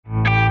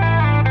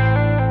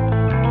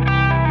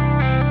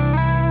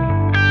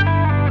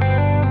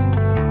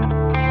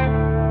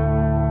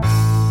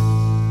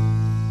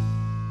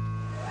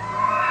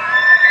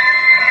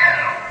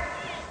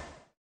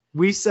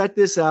We set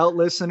this out,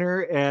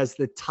 listener, as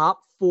the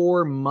top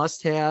 4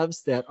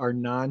 must-haves that are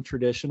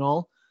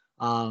non-traditional.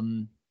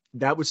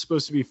 That was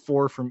supposed to be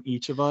 4 from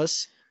each of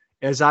us.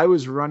 As I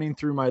was running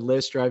through my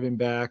list driving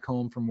back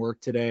home from work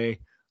today,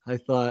 I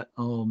thought,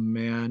 oh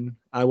man,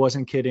 I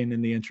wasn't kidding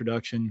in the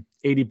introduction.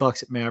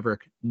 $80 at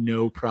Maverick,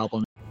 no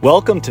problem.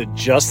 Welcome to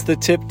Just the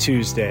Tip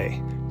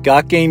Tuesday,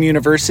 Got Game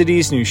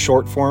University's new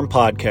short-form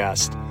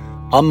podcast.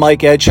 I'm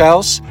Mike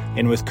Edgehouse,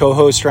 and with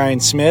co-host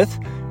Ryan Smith,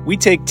 we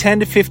take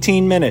 10 to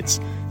 15 minutes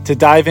to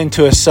dive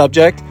into a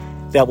subject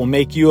that will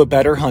make you a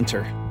better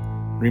hunter.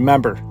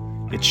 Remember,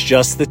 it's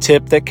just the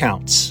tip that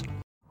counts.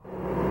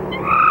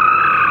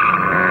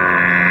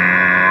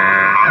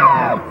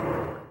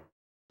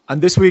 On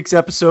this week's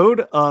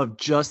episode of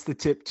Just the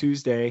Tip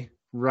Tuesday,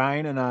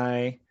 Ryan and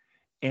I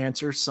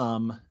answer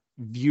some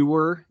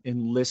viewer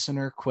and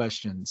listener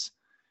questions.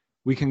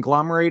 We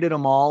conglomerated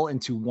them all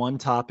into one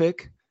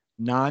topic,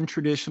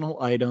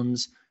 non-traditional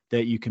items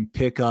that you can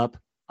pick up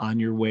on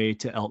your way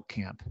to elk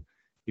camp.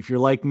 If you're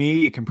like me,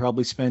 you can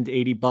probably spend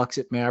 $80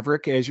 at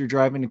Maverick as you're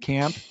driving to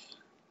camp.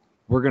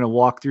 We're going to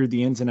walk through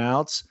the ins and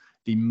outs,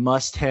 the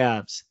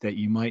must-haves that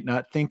you might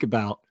not think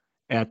about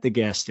at the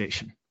gas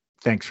station.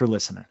 Thanks for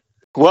listening.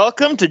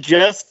 Welcome to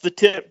Just the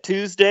Tip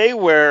Tuesday,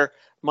 where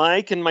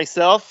Mike and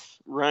myself,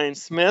 Ryan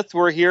Smith,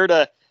 we're here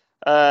to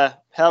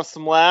have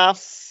some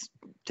laughs,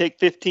 take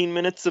 15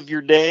 minutes of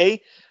your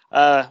day.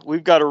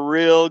 We've got a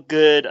real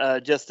good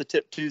Just the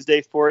Tip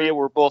Tuesday for you.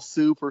 We're both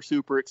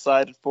super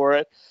excited for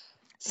it.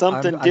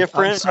 Something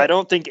different. I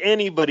don't think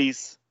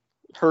anybody's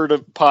heard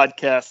of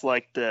podcasts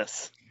like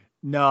this.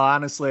 No,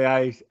 honestly,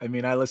 I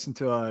mean, I listen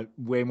to a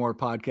way more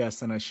podcasts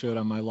than I should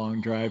on my long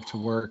drive to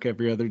work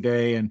every other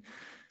day, and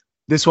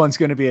this one's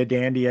going to be a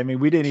dandy. I mean,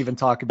 we didn't even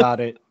talk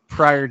about it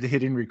prior to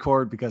hitting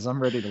record because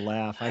I'm ready to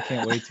laugh. I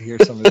can't wait to hear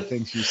some of the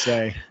things you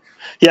say.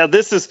 Yeah,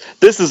 this is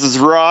as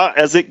raw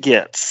as it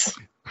gets.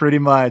 Pretty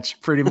much.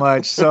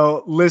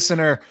 So,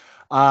 listener,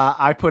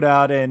 I put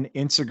out an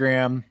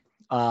Instagram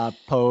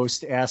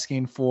post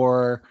asking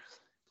for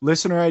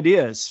listener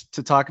ideas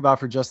to talk about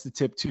for Just the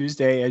Tip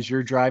Tuesday as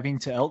you're driving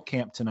to elk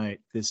camp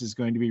tonight. This is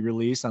going to be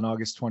released on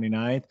August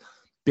 29th.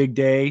 Big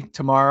day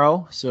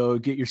tomorrow, so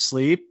get your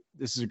sleep.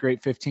 This is a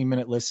great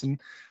 15-minute listen.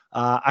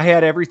 I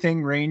had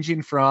everything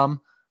ranging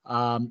from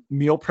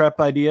meal prep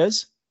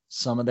ideas.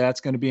 Some of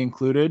that's going to be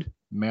included.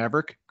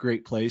 Maverick,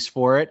 great place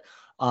for it.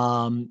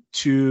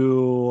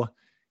 To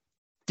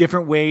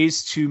different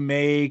ways to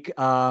make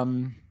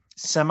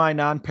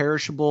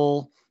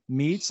semi-non-perishable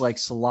meats like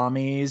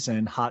salamis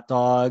and hot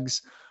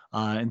dogs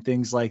and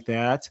things like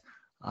that.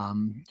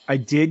 I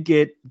did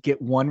get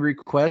one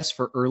request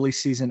for early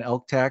season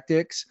elk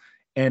tactics,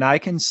 and I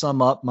can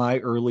sum up my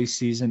early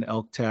season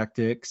elk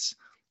tactics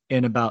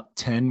in about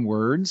 10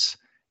 words,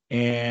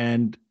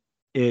 and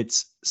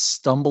it's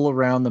stumble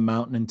around the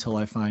mountain until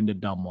I find a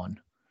dumb one.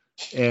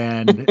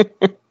 And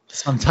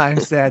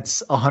sometimes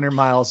that's 100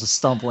 miles of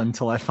stumbling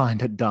until I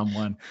find a dumb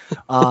one.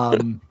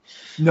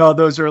 No,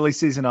 those early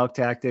season elk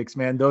tactics,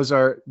 man, those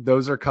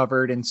are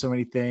covered in so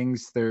many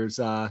things. There's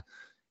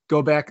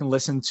go back and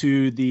listen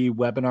to the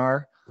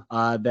webinar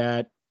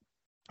that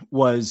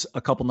was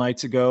a couple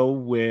nights ago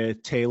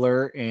with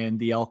Taylor and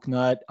the elk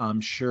nut. I'm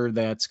sure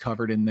that's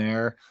covered in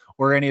there,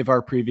 or any of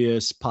our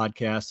previous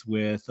podcasts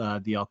with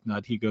the elk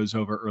nut. He goes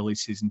over early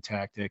season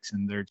tactics,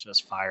 and they're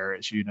just fire,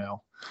 as you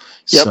know.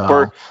 Yep.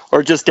 So,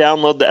 or just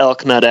download the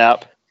elk nut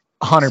app.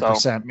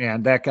 100%,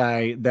 man. That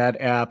guy, that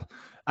app.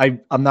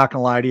 I'm not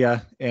gonna lie to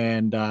you,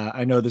 and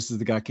I know this is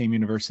the Got Game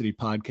University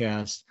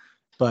podcast,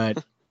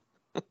 but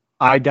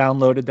I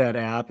downloaded that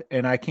app,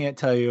 and I can't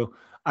tell you.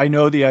 I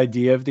know the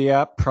idea of the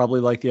app, probably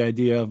like the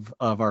idea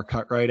of our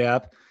Cut Right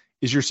app,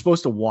 is you're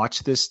supposed to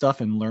watch this stuff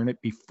and learn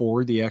it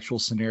before the actual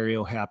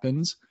scenario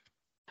happens.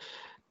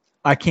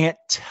 I can't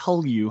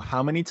tell you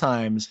how many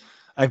times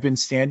I've been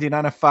standing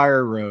on a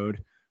fire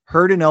road,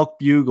 heard an elk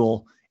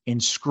bugle,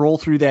 and scroll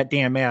through that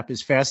damn app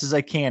as fast as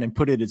I can and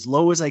put it as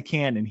low as I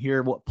can and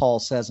hear what Paul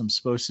says I'm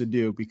supposed to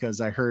do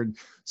because I heard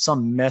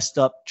some messed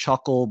up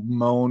chuckle,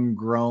 moan,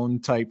 groan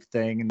type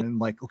thing. And then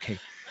like, okay,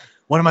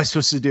 what am I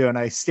supposed to do? And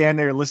I stand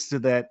there, listen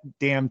to that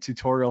damn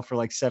tutorial for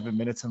like 7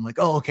 minutes. I'm like,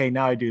 oh, okay,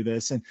 now I do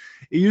this. And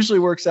it usually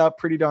works out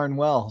pretty darn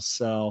well.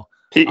 So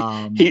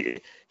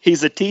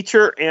he's a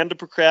teacher and a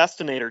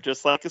procrastinator,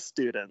 just like his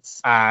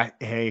students.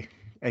 Hey,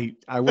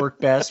 I work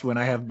best when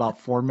I have about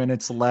 4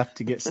 minutes left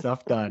to get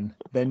stuff done.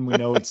 Then we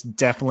know it's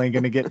definitely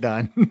going to get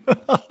done.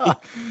 All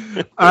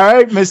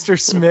right,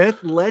 Mr. Smith,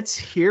 let's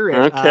hear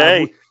it.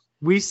 Okay.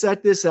 We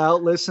set this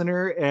out,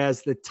 listener,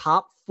 as the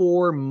top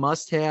 4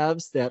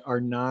 must-haves that are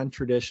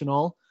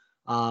non-traditional.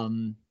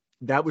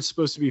 That was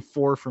supposed to be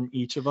 4 from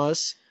each of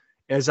us.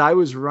 As I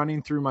was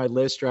running through my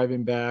list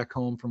driving back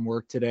home from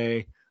work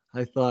today,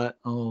 I thought,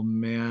 oh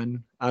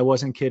man, I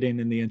wasn't kidding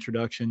in the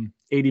introduction.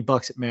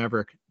 $80 at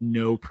Maverick,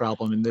 no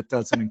problem. And that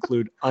doesn't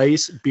include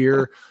ice,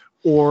 beer,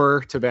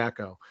 or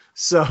tobacco.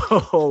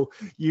 So,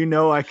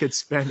 I could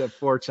spend a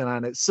fortune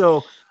on it.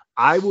 So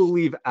I will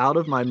leave out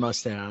of my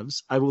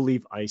must-haves. I will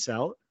leave ice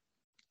out.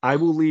 I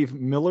will leave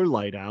Miller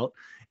Lite out.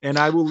 and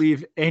I will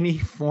leave any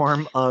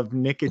form of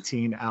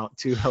nicotine out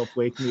to help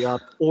wake me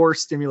up or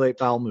stimulate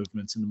bowel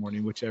movements in the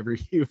morning, whichever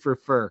you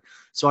prefer.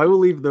 So I will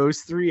leave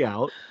those three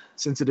out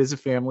since it is a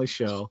family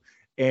show.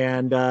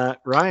 And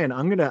Ryan,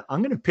 I'm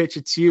gonna pitch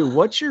it to you.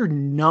 What's your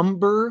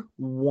number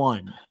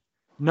one,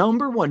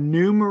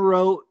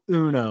 numero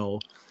uno?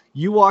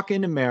 You walk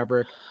into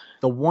Maverick,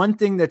 the one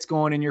thing that's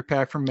going in your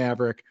pack from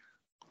Maverick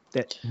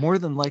that more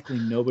than likely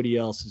nobody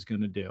else is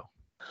going to do.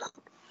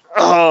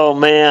 Oh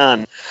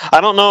man,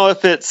 I don't know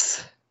if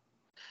it's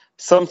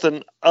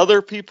something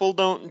other people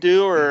don't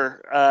do,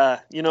 or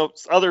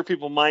other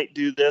people might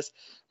do this,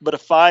 but a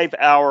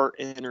 5-hour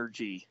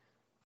energy.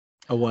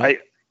 A what?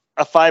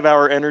 A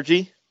 5-hour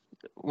energy.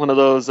 One of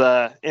those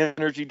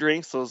energy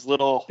drinks, those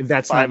little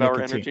That's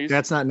 5-hour energies.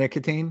 That's not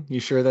nicotine?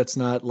 You sure that's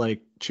not like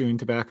chewing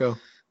tobacco?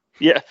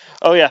 Yeah.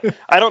 Oh yeah.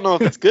 I don't know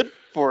if it's good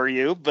for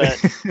you, but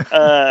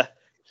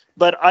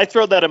I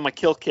throw that in my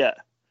kill kit.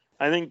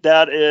 I think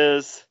that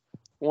is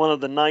one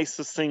of the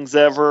nicest things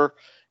ever.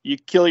 You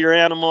kill your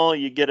animal,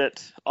 you get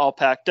it all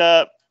packed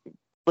up,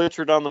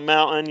 butchered on the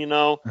mountain,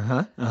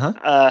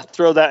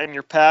 throw that in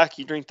your pack.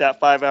 You drink that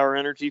 5-hour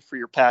energy for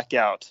your pack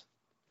out.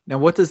 Now,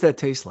 what does that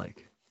taste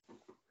like?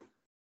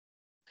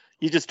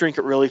 You just drink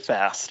it really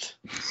fast.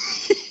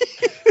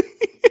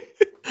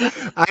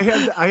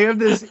 I have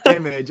this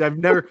image. I've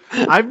never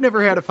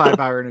had a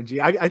 5-hour energy.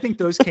 I think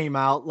those came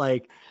out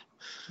like,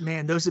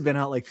 man, those have been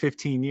out like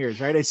 15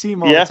 years, right? I see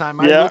them all the time.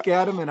 I look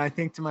at them and I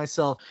think to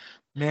myself,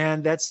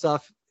 man, that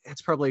stuff,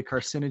 it's probably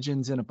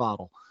carcinogens in a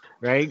bottle,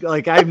 right?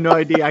 Like, I have no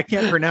idea. I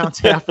can't pronounce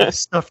half of the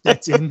stuff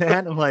that's in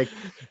that. I'm like,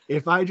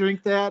 if I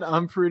drink that,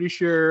 I'm pretty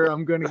sure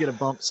I'm going to get a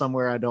bump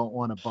somewhere I don't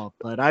want to bump,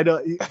 but I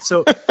don't.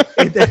 So,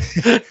 and then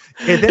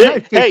I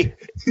think, hey,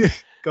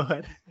 go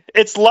ahead.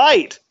 It's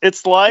light.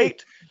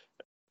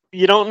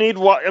 You don't need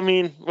water. I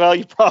mean, well,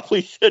 you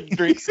probably should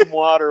drink some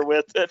water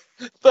with it,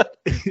 but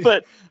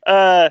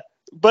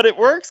it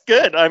works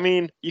good. I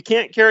mean, you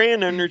can't carry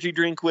an energy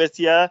drink with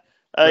you.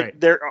 Right.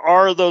 There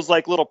are those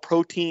like little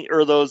protein,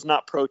 or those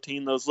not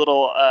protein, those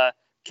little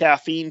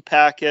caffeine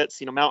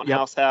packets. Mountain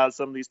House has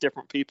them. These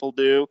different people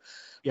do,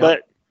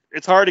 but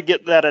it's hard to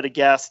get that at a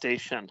gas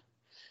station.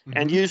 Mm-hmm.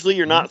 And usually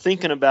you're not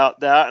thinking about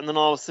that, and then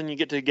all of a sudden you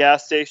get to a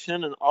gas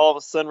station, and all of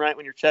a sudden, right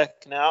when you're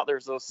checking out,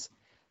 there's those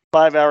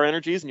 5-hour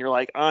energies, and you're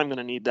like, I'm going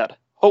to need that,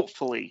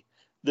 hopefully,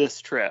 this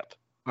trip.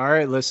 All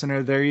right,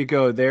 listener, there you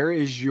go. There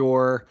is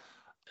your,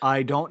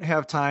 I don't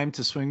have time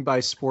to swing by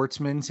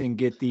Sportsman's and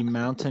get the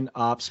Mountain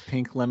Ops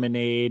Pink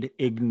Lemonade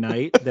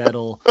Ignite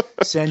that'll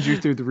send you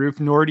through the roof,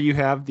 nor do you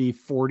have the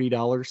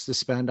 $40 to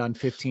spend on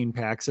 15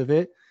 packs of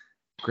it.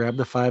 Grab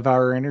the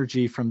 5-hour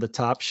energy from the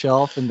top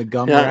shelf in the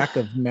gum rack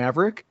of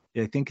Maverick.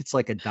 I think it's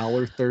like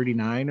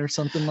 $1.39 or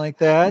something like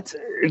that.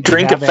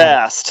 Drink it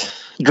fast.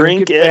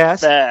 Drink it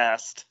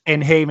fast.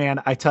 And hey,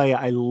 man, I tell you,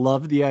 I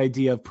love the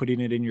idea of putting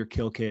it in your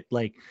kill kit.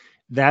 Like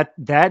that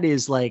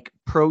is like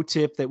pro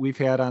tip that we've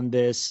had on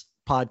this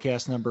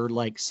podcast number,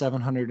 like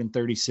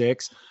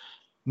 736.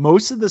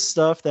 Most of the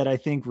stuff that I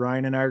think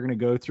Ryan and I are going to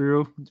go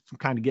through, I'm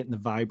kind of getting the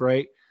vibe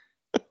right.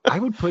 I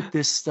would put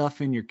this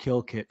stuff in your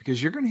kill kit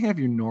because you're going to have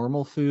your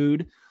normal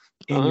food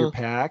in your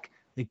pack.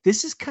 Like,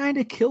 this is kind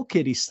of kill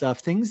kitty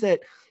stuff. Things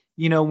that,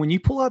 when you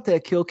pull out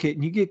that kill kit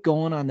and you get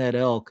going on that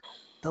elk,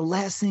 the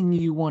last thing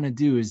you want to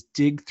do is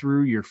dig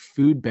through your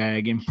food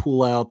bag and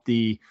pull out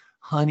the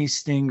honey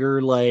stinger,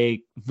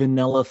 like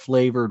vanilla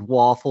flavored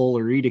waffle,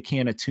 or eat a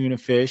can of tuna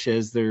fish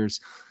as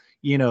there's,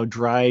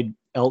 dried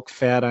elk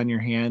fat on your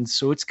hands.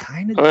 So it's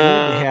kind of good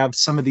to have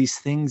some of these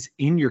things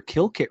in your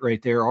kill kit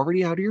right there,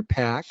 already out of your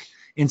pack,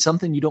 in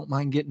something you don't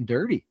mind getting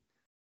dirty.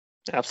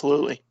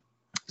 Absolutely.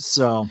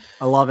 So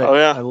I love it. Oh,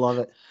 yeah. I love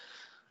it.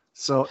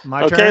 So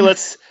my turn. Okay,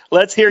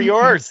 let's hear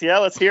yours. Yeah,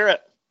 let's hear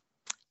it.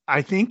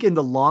 I think in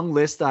the long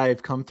list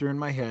I've come through in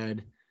my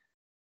head,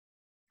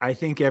 I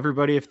think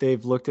everybody, if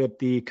they've looked at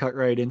the Cut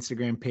Right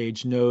Instagram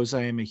page, knows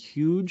I am a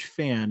huge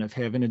fan of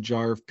having a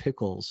jar of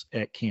pickles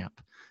at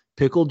camp.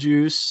 Pickle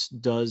juice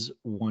does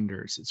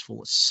wonders. It's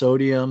full of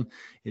sodium.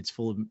 It's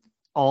full of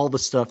all the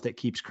stuff that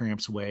keeps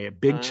cramps away. A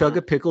big chug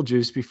of pickle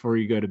juice before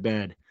you go to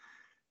bed.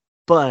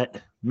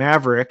 But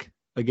Maverick,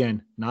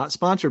 again, not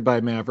sponsored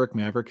by Maverick.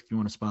 Maverick, if you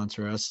want to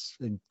sponsor us,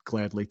 I'd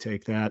gladly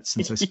take that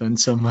since I spend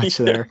so much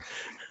there.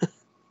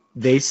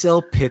 They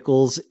sell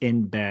pickles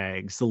in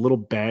bags, the little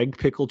bagged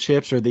pickle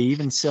chips, or they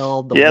even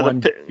sell the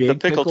big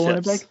pickle in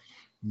a bag.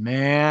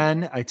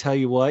 Man, I tell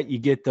you what, you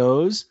get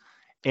those,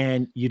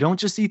 and you don't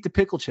just eat the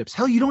pickle chips.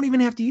 Hell, you don't even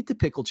have to eat the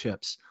pickle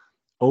chips.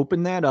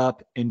 Open that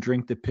up and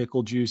drink the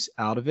pickle juice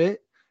out of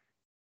it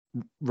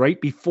right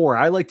before.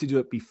 I like to do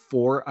it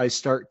before I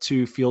start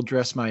to field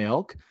dress my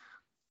elk.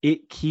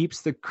 It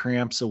keeps the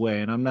cramps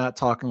away. And I'm not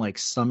talking like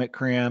stomach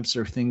cramps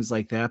or things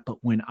like that. But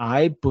when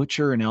I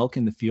butcher an elk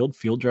in the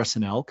field dress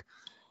an elk,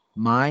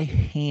 my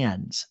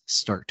hands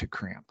start to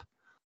cramp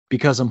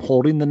because I'm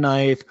holding the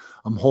knife,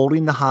 I'm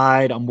holding the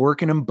hide, I'm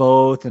working them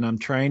both, and I'm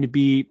trying to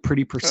be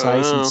pretty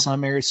precise in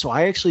some areas. So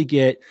I actually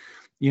get,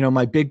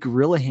 my big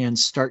gorilla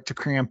hands start to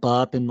cramp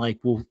up and like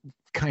will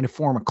kind of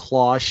form a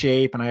claw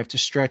shape, and I have to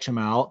stretch them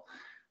out.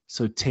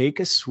 So take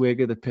a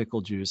swig of the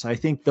pickle juice. I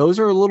think those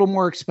are a little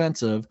more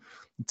expensive.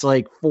 It's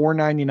like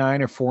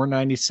 $4.99 or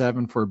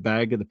 $4.97 for a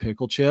bag of the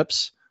pickle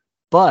chips.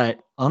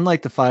 But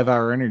unlike the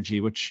 5-Hour Energy,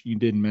 which you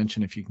didn't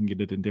mention if you can get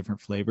it in different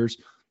flavors,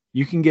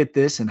 you can get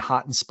this in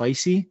hot and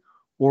spicy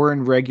or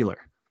in regular.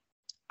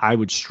 I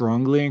would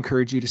strongly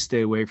encourage you to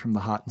stay away from the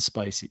hot and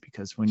spicy,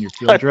 because when you're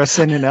field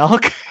dressing an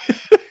elk,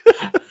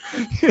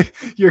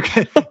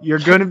 you're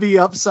going to be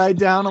upside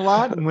down a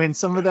lot. And when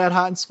some of that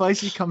hot and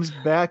spicy comes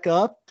back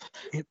up,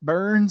 it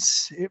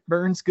burns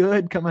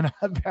good coming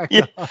back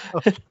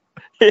up.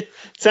 It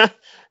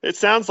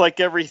sounds like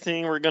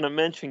everything we're going to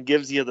mention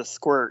gives you the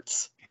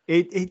squirts.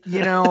 I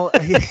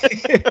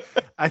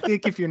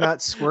think if you're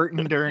not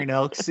squirting during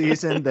elk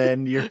season,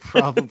 then you're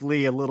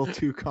probably a little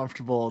too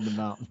comfortable in the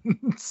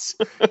mountains.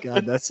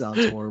 God, that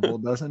sounds horrible,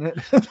 doesn't it?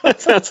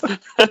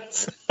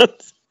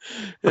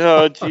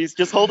 Oh, geez.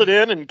 Just hold it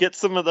in and get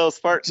some of those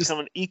farts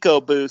coming. Eco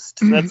Boost.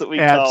 That's what we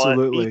call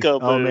it. Eco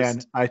Boost. Oh,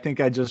 man. I think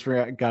I just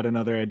got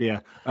another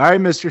idea. All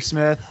right, Mr.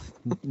 Smith.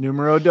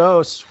 Numero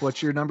dos.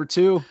 What's your number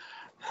 2?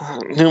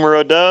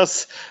 Numero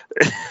dos.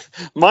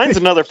 Mine's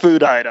another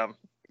food item.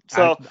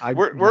 So I'm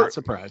not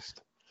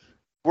surprised.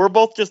 We're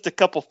both just a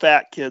couple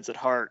fat kids at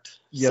heart.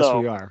 Yes,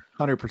 we are.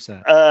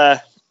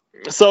 100%.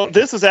 So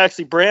this was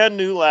actually brand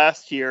new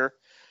last year.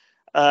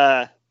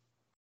 I'm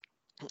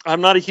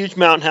not a huge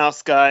Mountain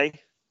House guy.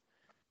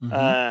 Mm-hmm.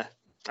 I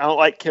don't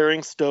like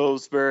carrying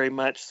stoves very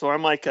much. So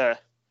I'm like a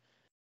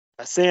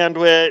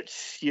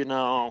sandwich,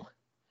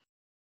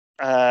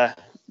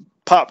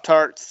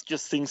 Pop-Tarts,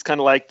 just things kind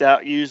of like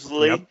that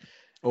usually. Yep.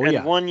 Oh,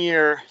 and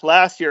yeah.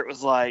 Last year it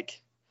was like,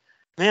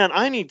 man,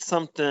 I need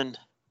something,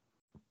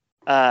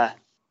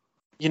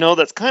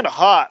 that's kind of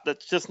hot.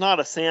 That's just not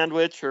a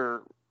sandwich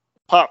or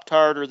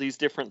Pop-Tart or these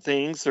different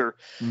things. So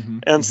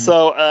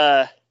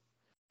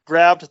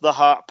grabbed the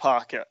Hot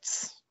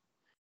Pockets.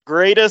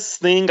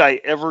 Greatest thing I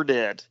ever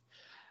did.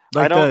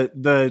 Like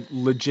the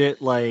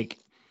legit, like,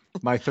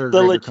 my third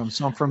grader comes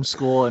home from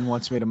school and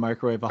wants me to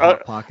microwave a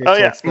Hot Pocket. Oh,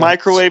 yeah.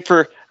 Microwave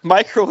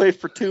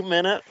for 2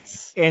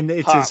 minutes. And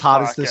it's as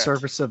hot as the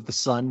surface of the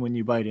sun when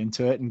you bite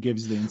into it, and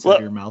gives the inside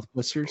of your mouth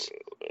blisters.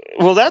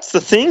 Well, that's the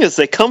thing, is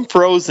they come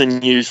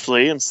frozen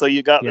usually. And so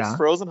you got this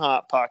frozen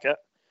Hot Pocket.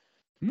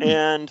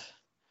 And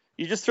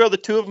you just throw the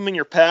 2 of them in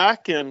your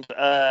pack and,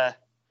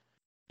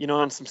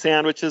 on some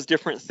sandwiches,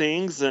 different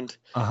things. And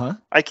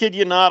I kid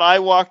you not, I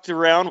walked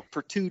around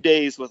for 2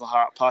 days with a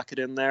Hot Pocket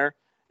in there.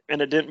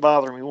 And it didn't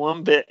bother me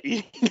one bit.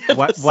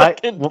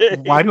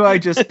 Why do I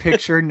just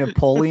picture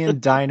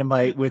Napoleon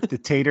Dynamite with the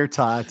tater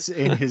tots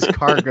in his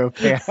cargo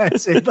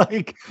pants, and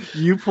like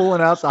you pulling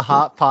out the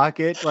Hot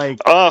Pocket? Like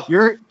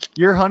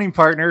your hunting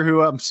partner,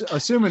 who I'm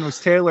assuming was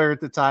Taylor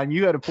at the time,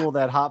 you had to pull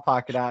that Hot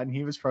Pocket out, and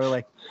he was probably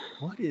like,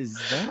 "What is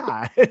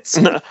that?"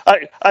 No,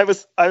 I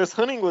was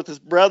hunting with his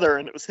brother,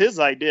 and it was his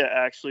idea.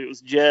 Actually, it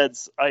was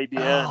Jed's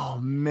idea. Oh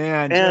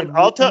man, and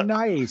Jed,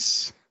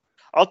 nice.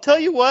 I'll tell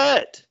you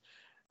what.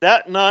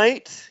 That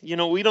night,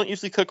 we don't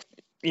usually cook,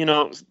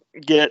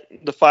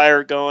 get the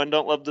fire going.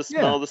 Don't love the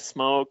smell of the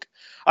smoke.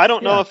 I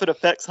don't know if it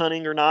affects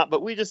hunting or not,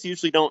 but we just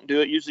usually don't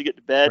do it. Usually get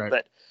to bed,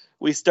 but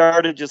we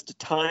started just a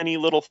tiny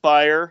little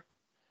fire,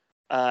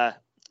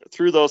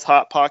 threw those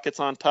Hot Pockets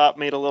on top,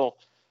 made a little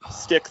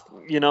stick,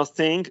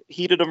 thing,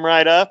 heated them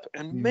right up.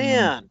 And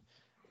man,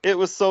 it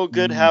was so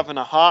good having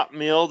a hot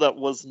meal that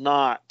was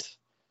not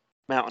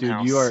Mountain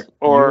House. You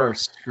are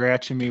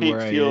scratching me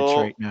where I itch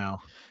right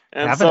now.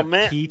 And having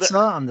a pizza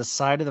on the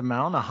side of the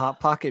mountain, a Hot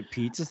Pocket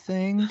pizza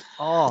thing.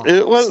 Oh,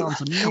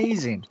 sounds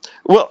amazing.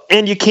 Well,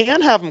 and you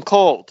can have them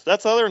cold.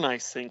 That's the other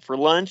nice thing. For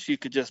lunch, you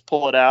could just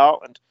pull it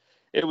out, and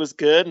it was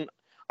good. And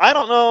I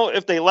don't know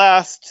if they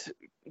last.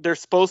 They're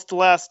supposed to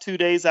last 2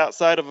 days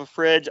outside of a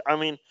fridge. I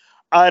mean,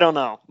 I don't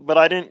know,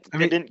 but it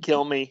didn't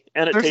kill me,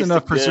 and it tasted good. There's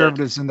enough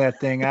preservatives in that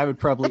thing. I would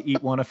probably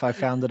eat one if I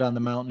found it on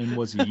the mountain and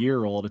was a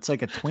year old. It's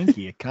like a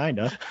Twinkie, kind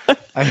of.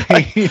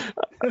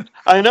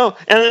 I know,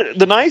 and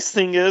the nice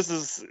thing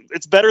is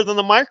it's better than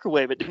the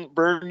microwave. It didn't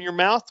burn your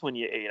mouth when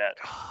you ate it.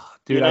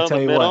 Dude, I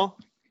tell you what,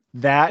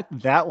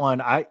 that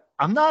one,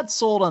 I'm not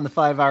sold on the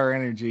 5-Hour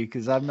Energy,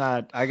 because I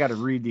got to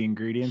read the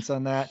ingredients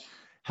on that.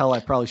 Hell,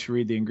 I probably should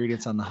read the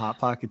ingredients on the Hot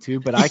Pocket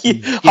too, but I can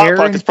guarantee Hot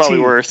Pocket's probably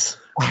worse.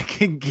 I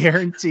can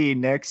guarantee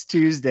next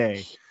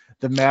Tuesday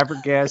the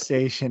Maverick gas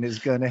station is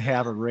going to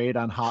have a raid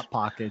on Hot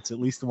Pockets,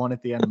 at least the one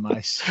at the end of my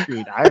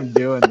street. I'm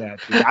doing that,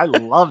 dude. I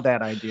love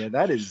that idea.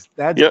 That's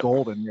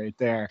golden right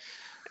there.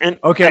 And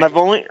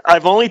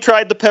I've only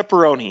tried the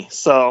pepperoni,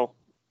 so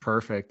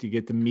perfect. You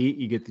get the meat,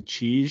 you get the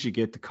cheese, you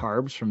get the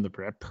carbs from the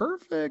bread.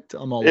 Perfect.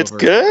 I'm all it's over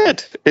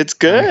good. It's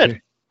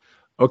good.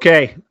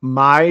 Okay,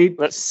 my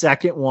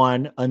second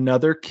one,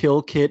 another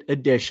Kill Kit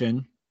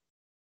edition.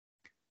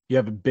 You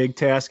have a big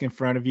task in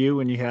front of you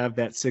when you have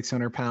that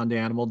 600-pound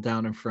animal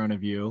down in front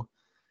of you.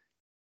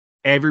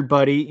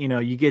 Everybody,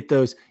 you get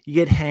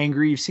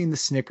hangry. You've seen the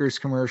Snickers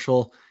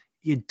commercial.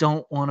 You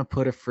don't want to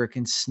put a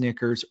freaking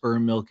Snickers or a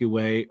Milky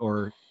Way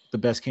or the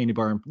best candy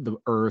bar on the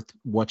earth,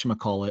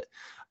 whatchamacallit,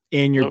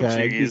 in your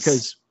bag,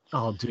 because,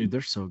 oh, dude,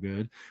 they're so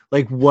good.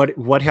 Like,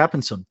 what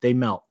happens to them? They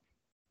melt.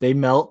 They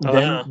melt, and Oh,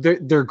 then yeah.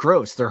 they're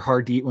gross. They're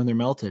hard to eat when they're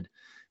melted.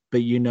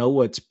 But you know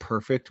what's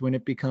perfect when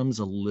it becomes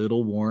a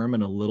little warm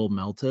and a little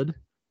melted?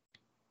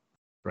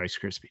 Rice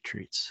Krispie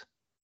treats.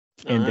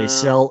 And they Uh,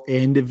 sell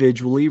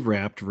individually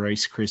wrapped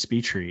Rice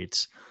Krispie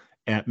treats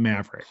at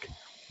Maverick,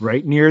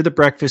 right near the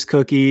breakfast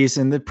cookies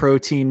and the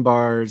protein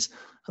bars.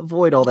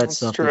 Avoid all that that's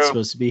stuff that's true.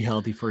 supposed to be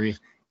healthy for you.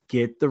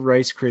 Get the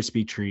Rice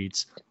Krispie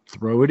treats,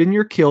 throw it in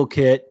your kill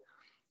kit,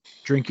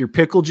 drink your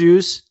pickle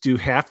juice, do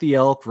half the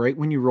elk right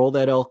when you roll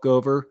that elk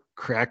over,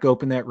 crack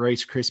open that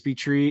Rice Krispie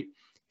treat.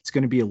 It's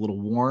going to be a little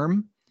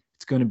warm.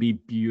 It's going to be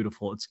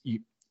beautiful. It's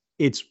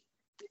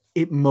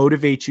it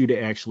motivates you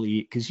to actually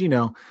eat because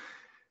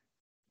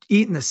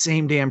eating the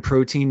same damn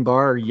protein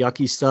bar or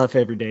yucky stuff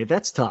every day,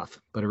 that's tough.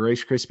 But a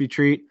Rice Krispie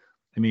treat,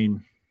 I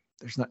mean,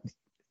 there's not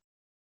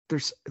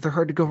they're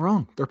hard to go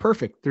wrong. They're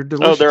perfect. They're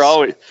Oh, delicious.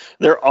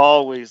 they're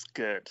always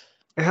good.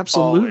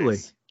 Absolutely.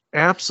 Always. Do you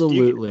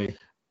Absolutely.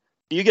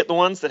 do you get the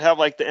ones that have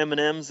like the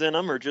M&Ms in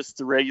them, or just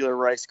the regular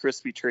Rice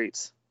Krispie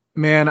treats?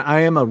 Man,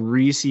 I am a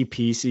Reese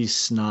Pieces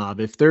snob.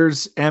 If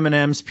there's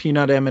M&Ms,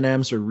 peanut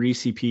M&Ms, or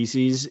Reese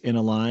Pieces in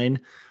a line,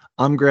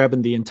 I'm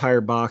grabbing the entire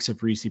box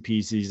of Reese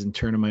Pieces and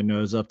turning my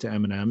nose up to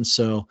M&Ms.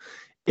 So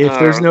Uh, if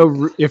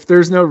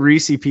there's no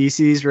Reese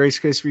Pieces Rice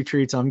Krispie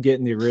treats, I'm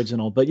getting the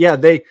original. But yeah,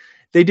 they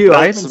do.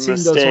 I that's haven't a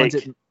seen those ones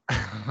at mistake.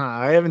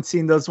 I haven't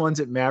seen those ones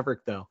at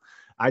Maverick though.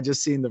 I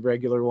just seen the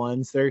regular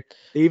ones. They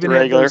The even have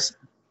regular. those.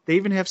 They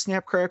even have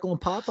Snap, Crackle,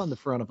 and Pop on the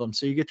front of them,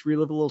 so you get to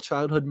relive a little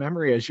childhood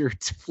memory as you're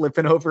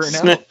flipping over and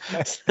out.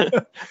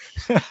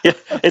 Yeah,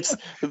 it's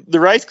the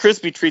Rice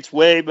Krispie treats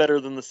way better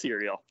than the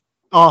cereal.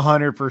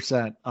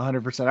 100%,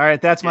 100%. All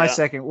right, that's my Yeah.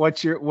 second.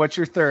 What's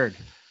your third?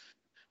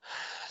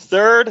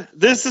 Third,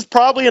 this is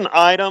probably an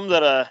item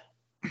that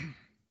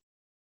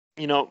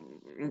you know,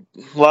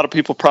 a lot of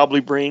people probably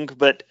bring,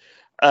 but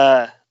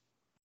uh,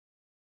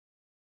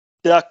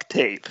 duct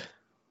tape.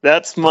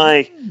 That's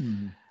my.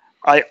 Mm,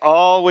 I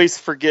always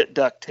forget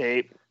duct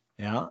tape,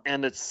 yeah.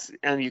 and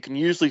you can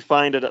usually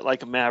find it at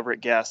like a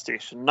Maverick gas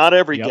station. Not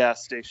every Yep.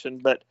 gas station,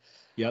 but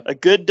Yep. a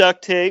good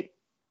duct tape.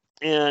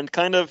 And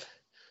kind of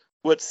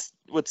what's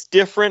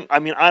different. I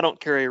mean, I don't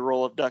carry a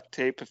roll of duct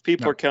tape. If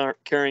people No. are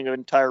carrying an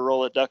entire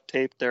roll of duct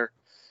tape, they're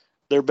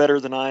better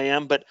than I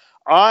am. But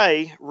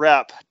I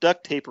wrap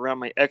duct tape around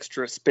my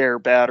extra spare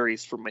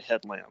batteries for my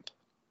headlamp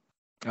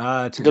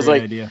It's a because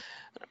great idea.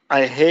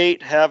 I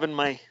hate having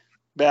my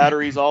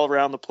batteries all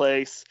around the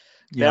place,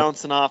 Yep.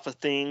 bouncing off of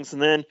things,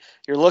 and then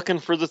you're looking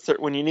for the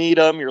when you need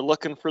them. You're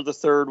looking for the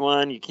third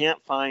one. You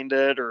can't find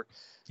it, or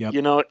Yep.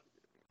 you know.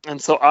 And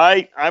so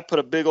I put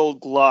a big old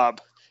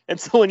glob. And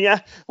so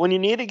when you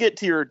need to get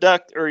to your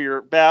duct or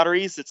your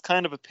batteries, it's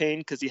kind of a pain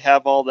because you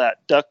have all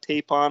that duct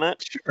tape on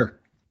it. Sure.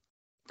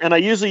 And I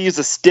usually use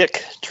a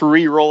stick to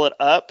re-roll it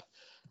up.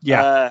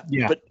 Yeah.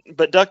 Yeah.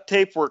 But duct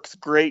tape works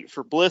great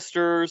for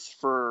blisters,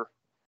 for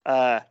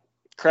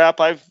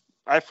crap.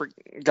 I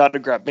forgot to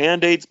grab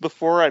Band-Aids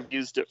before. I've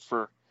used it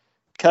for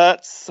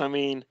cuts. I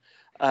mean,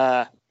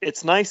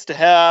 it's nice to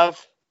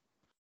have.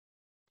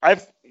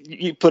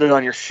 You put it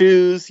on your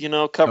shoes,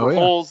 cover Oh yeah.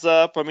 holes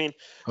up. I mean,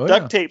 Oh yeah.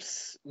 duct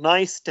tape's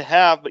nice to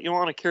have, but you don't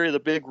want to carry the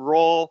big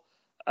roll.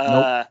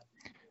 Nope. Uh,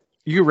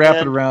 You can wrap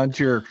it and around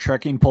your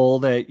trekking pole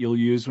that you'll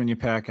use when you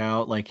pack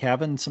out, like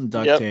having some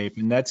duct Yep, tape,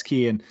 and that's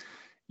key. And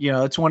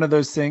it's one of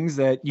those things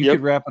that you could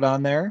yep, wrap it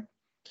on there,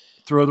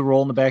 throw the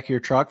roll in the back of your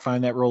truck,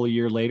 find that roll a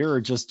year later,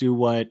 or just do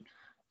what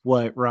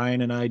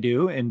Ryan and I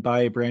do and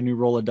buy a brand new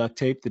roll of duct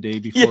tape the day yeah.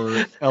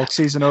 before elk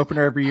season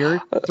opener every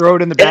year, throw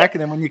it in the back,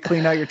 and then when you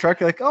clean out your truck,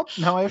 you're like, oh,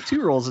 now I have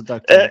two rolls of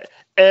duct E- tape.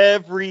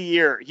 Every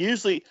year.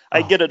 Usually,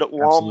 I Oh, get it at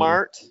absolutely.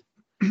 Walmart,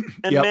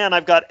 and Yep. man,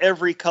 I've got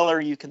every color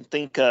you can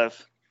think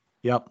of.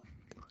 Yep.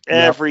 Yep.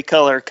 Every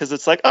color, because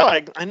it's like, oh,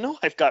 I know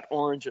I've got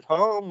orange at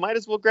home. Might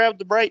as well grab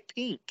the bright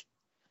pink,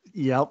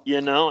 Yep.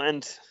 and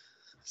All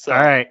so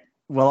right.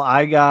 Well,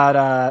 I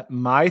got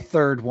my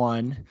third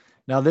one.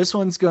 Now this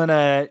one's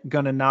gonna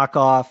knock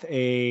off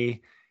a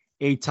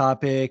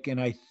topic, and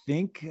I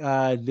think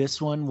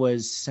this one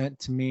was sent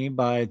to me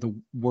by the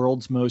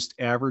world's most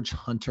average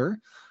hunter.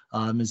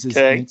 Is his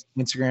okay,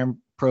 Instagram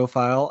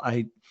profile?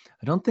 I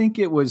don't think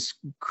it was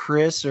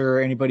Chris or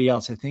anybody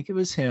else. I think it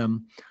was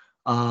him.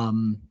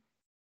 Um,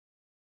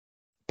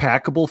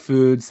 Packable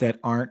foods that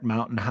aren't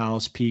Mountain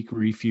House, Peak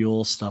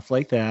Refuel, stuff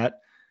like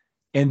that.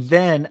 And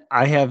then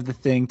I have the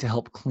thing to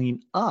help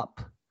clean up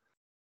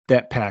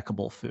that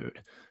packable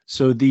food.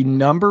 So the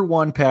number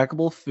one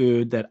packable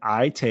food that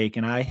I take,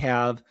 and I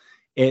have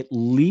at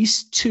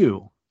least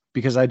two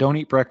because I don't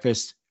eat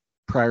breakfast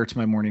prior to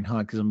my morning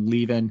hunt because I'm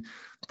leaving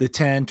the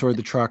tent or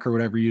the truck or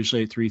whatever,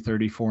 usually at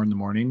 3:30, 4 in the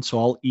morning. So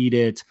I'll eat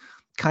it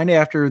kind of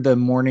after the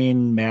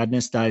morning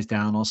madness dies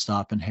down. I'll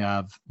stop and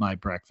have my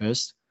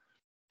breakfast.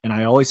 And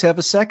I always have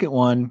a second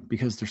one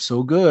because they're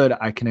so good.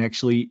 I can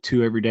actually eat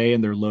two every day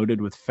and they're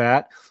loaded with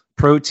fat,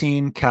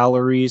 protein,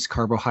 calories,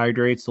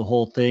 carbohydrates, the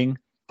whole thing.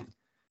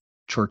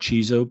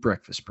 Chorizo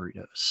breakfast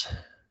burritos.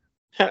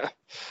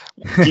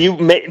 Do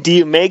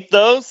you make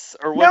those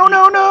or what?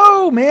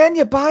 No, man!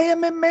 You buy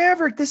them at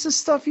Maverick. This is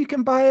stuff you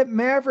can buy at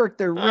Maverick.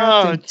 They're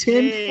wrapped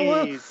in tin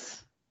foil,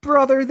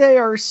 brother. They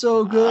are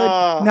so good.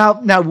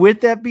 Now,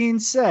 with that being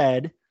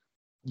said,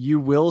 you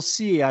will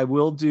see I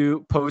will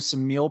post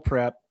some meal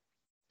prep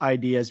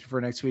ideas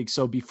for next week.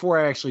 So before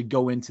I actually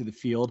go into the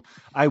field,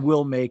 I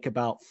will make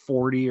about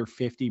 40 or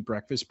 50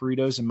 breakfast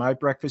burritos. And my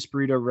breakfast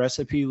burrito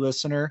recipe,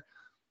 listener,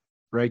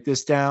 write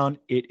this down.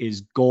 It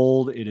is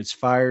gold. It is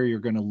fire. You're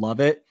going to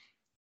love it.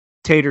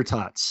 Tater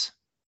tots,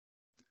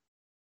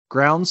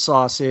 ground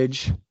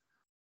sausage,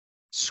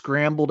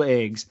 scrambled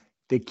eggs.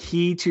 The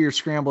key to your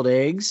scrambled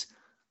eggs,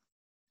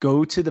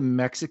 go to the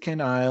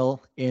Mexican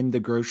aisle in the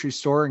grocery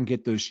store and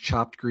get those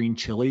chopped green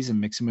chilies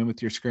and mix them in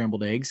with your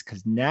scrambled eggs,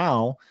 because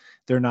now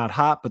they're not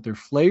hot, but they're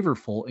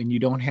flavorful, and you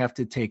don't have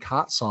to take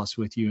hot sauce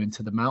with you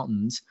into the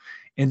mountains.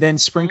 And then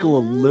sprinkle a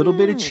little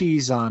bit of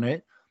cheese on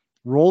it,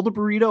 roll the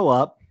burrito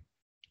up,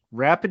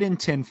 wrap it in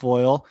tin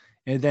foil,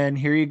 and then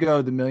here you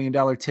go, the $1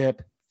 million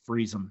tip,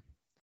 freeze them.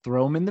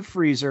 Throw them in the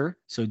freezer.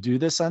 So do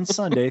this on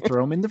Sunday.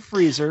 Throw them in the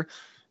freezer.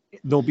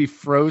 They'll be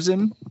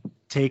frozen.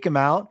 Take them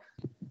out.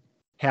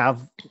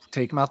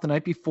 Take them out the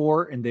night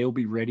before, and they will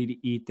be ready to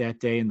eat that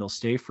day, and they'll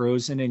stay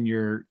frozen in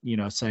your,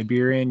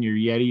 Siberian, your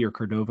Yeti, your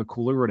Cordova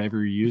cooler, whatever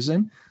you're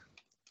using.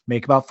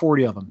 Make about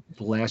 40 of them.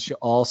 It'll last you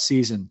all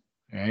season.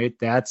 All right.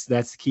 That's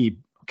the key.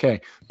 Okay.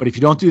 But if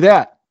you don't do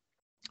that,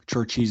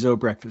 chorizo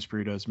breakfast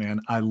burritos, man,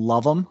 I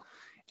love them.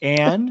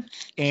 And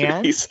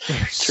they're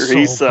so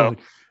good.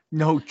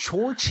 No,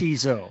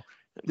 chorizo.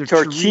 They're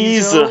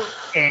chorizo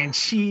and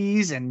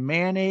cheese and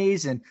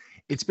mayonnaise, and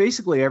it's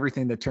basically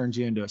everything that turns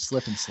you into a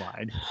slip and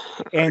slide.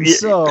 And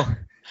so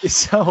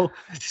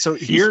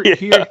here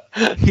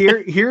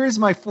is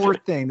my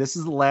fourth thing. This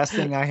is the last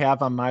thing I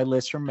have on my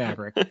list from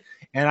Maverick.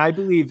 And I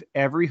believe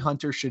every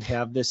hunter should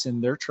have this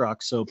in their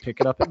truck. So pick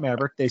it up at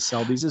Maverick. They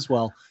sell these as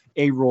well.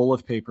 A roll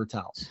of paper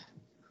towels.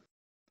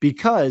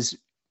 Because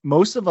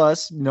most of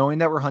us, knowing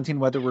that we're hunting,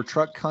 whether we're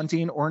truck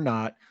hunting or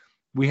not,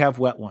 we have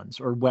wet ones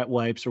or wet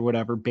wipes or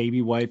whatever,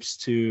 baby wipes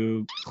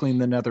to clean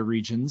the nether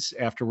regions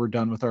after we're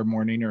done with our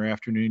morning or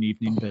afternoon,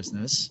 evening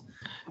business.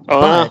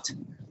 But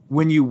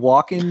when you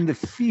walk in the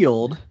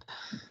field,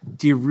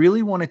 do you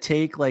really want to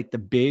take like the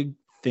big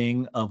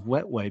thing of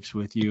wet wipes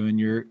with you in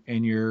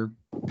your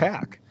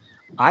pack?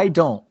 I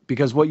don't,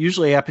 because what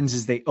usually happens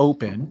is they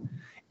open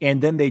and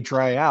then they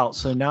dry out.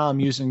 So now I'm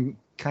using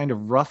kind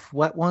of rough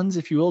wet ones,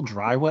 if you will,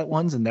 dry wet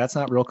ones, and that's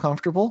not real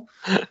comfortable.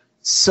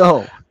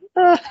 So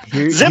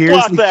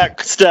Ziploc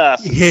that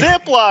stuff.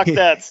 Ziploc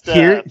that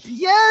stuff.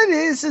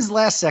 This is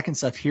last second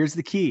stuff. Here's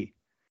the key.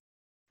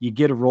 You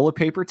get a roll of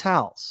paper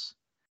towels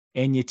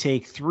and you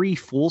take 3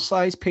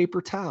 full-size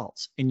paper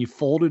towels and you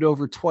fold it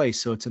over twice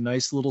so it's a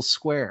nice little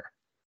square.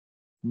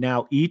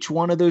 Now, each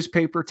one of those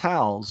paper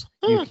towels,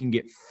 you can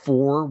get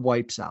 4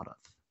 wipes out of.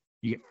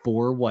 You get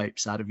 4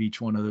 wipes out of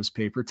each one of those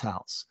paper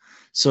towels.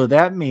 So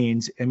that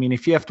means,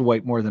 if you have to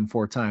wipe more than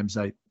 4 times,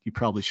 you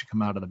probably should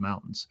come out of the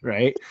mountains,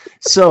 right?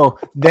 So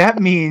that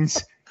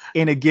means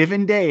in a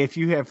given day, if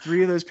you have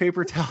 3 of those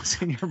paper towels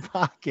in your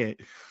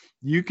pocket,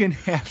 you can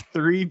have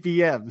 3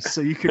 BMs. So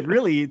you could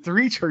really eat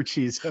 3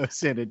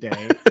 chorizo's in a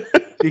day,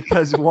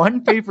 because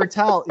one paper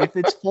towel, if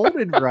it's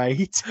folded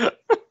right,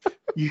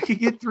 you can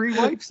get 3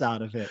 wipes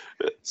out of it.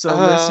 So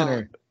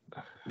listener,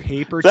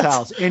 paper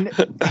towels. And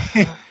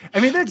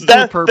that's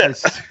the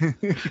purpose.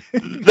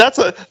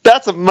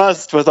 That's a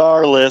must with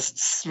our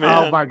lists,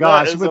 man. Oh my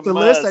gosh. With the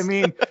list,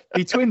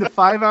 between the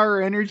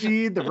 5-hour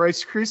energy, the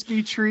Rice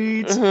Krispie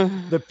treats,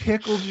 the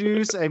pickle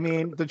juice,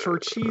 the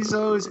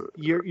chorizo's,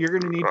 you're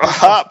going to need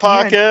hot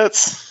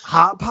pockets.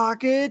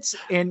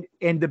 And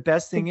the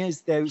best thing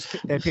is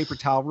that paper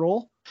towel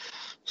roll.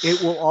 It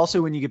will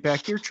also, when you get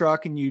back to your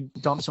truck and you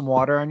dump some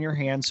water on your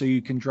hands so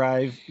you can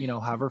drive,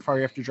 however far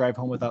you have to drive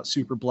home without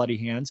super bloody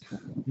hands.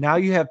 Now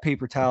you have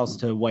paper towels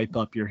to wipe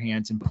up your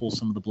hands and pull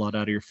some of the blood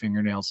out of your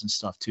fingernails and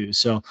stuff too.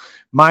 So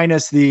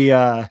minus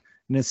the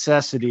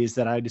necessities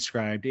that I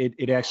described,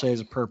 it actually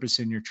has a purpose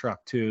in your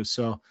truck too.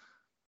 So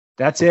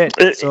that's it.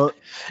 So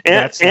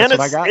that's what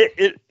I got.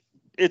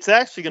 It's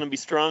actually going to be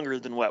stronger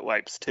than wet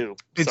wipes too.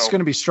 It's going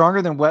to be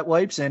stronger than wet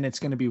wipes, and it's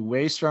going to be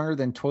way stronger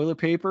than toilet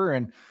paper.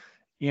 And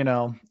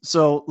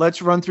so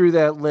let's run through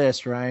that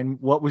list, Ryan.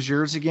 What was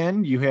yours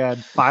again? You had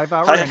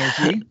 5-hour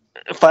energy.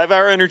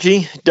 5-hour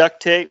energy,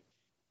 duct tape,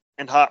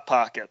 and hot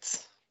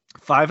pockets.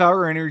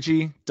 5-hour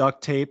energy,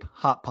 duct tape,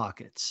 hot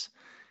pockets.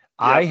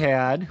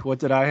 Yep. What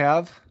did I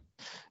have?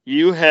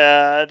 You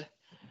had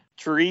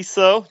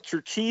chorizo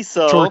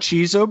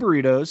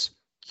burritos,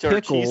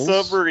 pickles,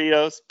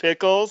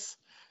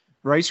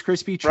 Rice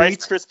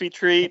Krispie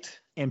treat,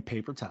 and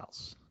paper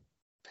towels.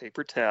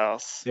 Paper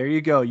towels. There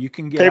you go. You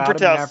can get out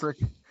of Maverick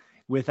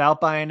without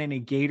buying any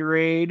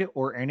Gatorade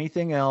or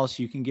anything else.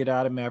 You can get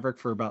out of Maverick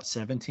for about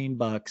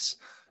 $17.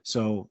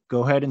 So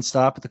go ahead and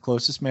stop at the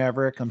closest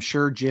Maverick. I'm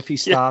sure Jiffy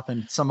Stop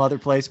and some other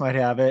place might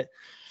have it.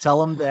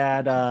 Tell them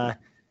that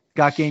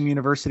Got Game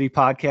University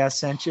podcast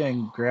sent you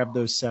and grab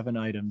those 7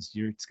 items.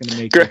 It's going to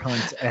make your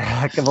hunt a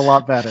heck of a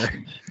lot better.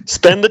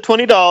 spend the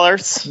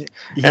 $20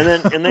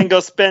 Yeah. and then go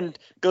spend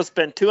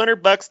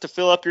 $200 to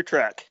fill up your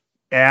truck.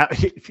 Yeah,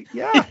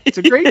 it's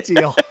a great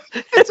deal.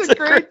 It's a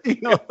great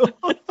deal.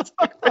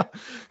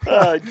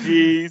 Oh,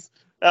 geez.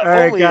 All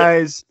right,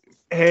 guys.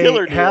 Hey,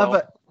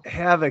 deal.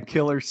 have a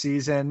killer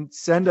season.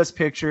 Send us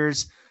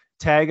pictures.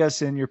 Tag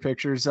us in your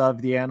pictures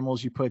of the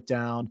animals you put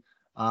down.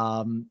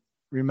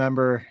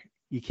 Remember,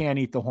 you can't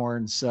eat the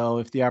horns. So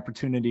if the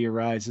opportunity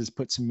arises,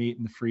 put some meat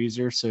in the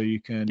freezer so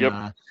you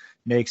can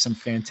make some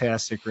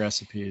fantastic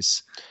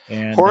recipes.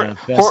 And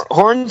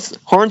horns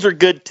are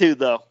good too,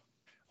 though.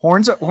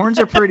 Horns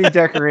are pretty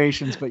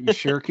decorations, but you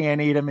sure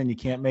can't eat them, and you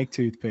can't make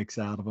toothpicks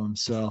out of them.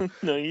 So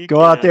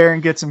go out there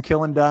and get some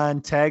killing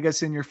done. Tag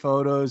us in your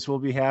photos. We'll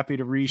be happy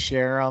to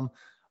reshare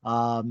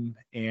them.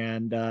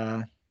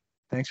 And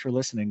thanks for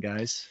listening,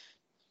 guys.